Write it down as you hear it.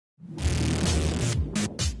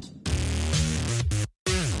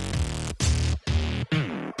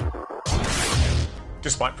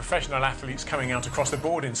Despite professional athletes coming out across the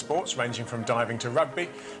board in sports ranging from diving to rugby,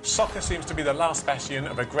 soccer seems to be the last bastion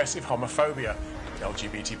of aggressive homophobia.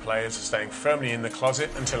 LGBT players are staying firmly in the closet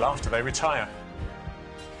until after they retire.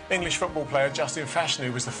 English football player Justin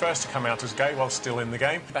Fashanu was the first to come out as gay while still in the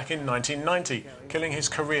game back in 1990, killing his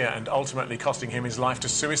career and ultimately costing him his life to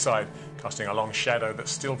suicide, casting a long shadow that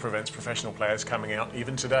still prevents professional players coming out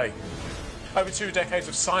even today. Over 2 decades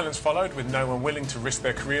of silence followed, with no one willing to risk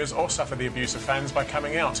their careers or suffer the abuse of fans by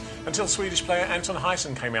coming out, until Swedish player Anton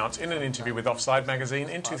Hysén came out in an interview with Offside Magazine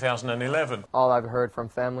in 2011. All I've heard from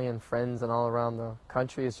family and friends and all around the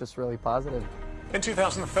country is just really positive. In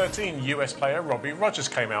 2013, US player Robbie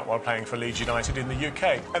came out while playing for Leeds United in the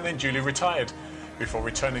UK and then duly retired, before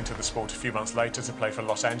returning to the sport a few months later to play for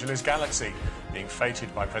Los Angeles Galaxy, being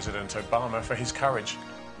feted by President Obama for his courage.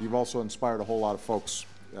 You've also inspired a whole lot of folks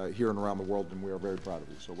here and around the world, and we are very proud of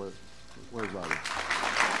you. So where's Robbie?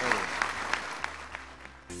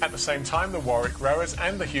 At the same time, the Warwick rowers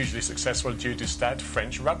and the hugely successful Dieux du Stade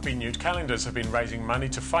French rugby nude calendars have been raising money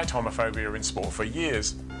to fight homophobia in sport for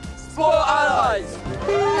years. Sport allies!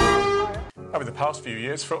 Over the past few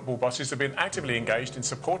years, football bosses have been actively engaged in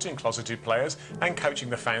supporting closeted players and coaching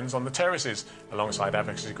the fans on the terraces, alongside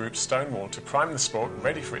advocacy group Stonewall, to prime the sport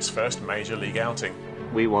ready for its first major league outing.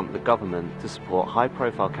 We want the government to support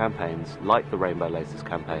high-profile campaigns like the Rainbow Laces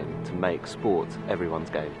campaign to make sport everyone's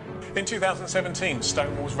game. In 2017,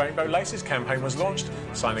 Stonewall's Rainbow Laces campaign was launched,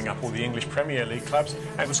 signing up all the English Premier League clubs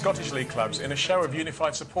and the Scottish League clubs in a show of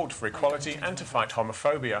unified support for equality and to fight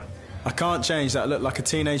homophobia. I can't change that I look like a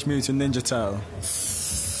Teenage Mutant Ninja Turtle.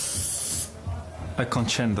 I can't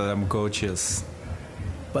change that I'm gorgeous.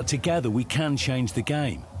 But together we can change the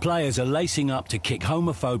game. Players are lacing up to kick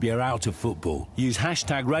homophobia out of football. Use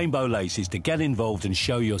hashtag Rainbow Laces to get involved and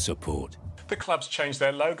show your support. The clubs changed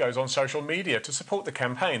their logos on social media to support the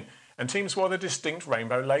campaign, and teams wore the distinct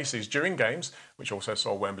rainbow laces during games, which also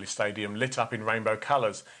saw Wembley Stadium lit up in rainbow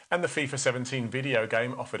colours, and the FIFA 17 video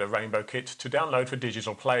game offered a rainbow kit to download for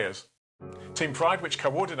digital players. Team Pride, which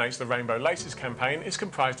coordinates the Rainbow Laces campaign, is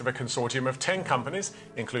comprised of a consortium of 10 companies,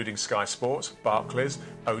 including Sky Sports, Barclays,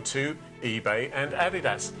 O2, eBay and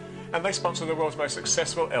Adidas. And they sponsor the world's most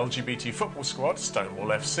successful LGBT football squad, Stonewall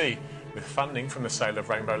FC, with funding from the sale of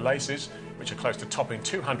Rainbow Laces, which are close to topping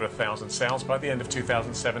 200,000 sales by the end of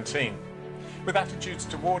 2017. With attitudes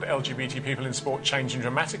toward LGBT people in sport changing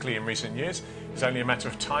dramatically in recent years, it's only a matter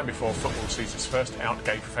of time before football sees its first out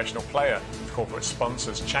gay professional player, with corporate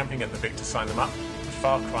sponsors champing at the bit to sign them up, a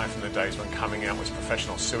far cry from the days when coming out was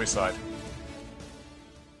professional suicide.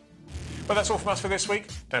 Well, that's all from us for this week.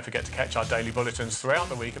 Don't forget to catch our daily bulletins throughout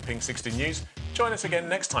the week at Pinksixty News. Join us again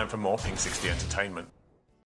next time for more Pinksixty Entertainment.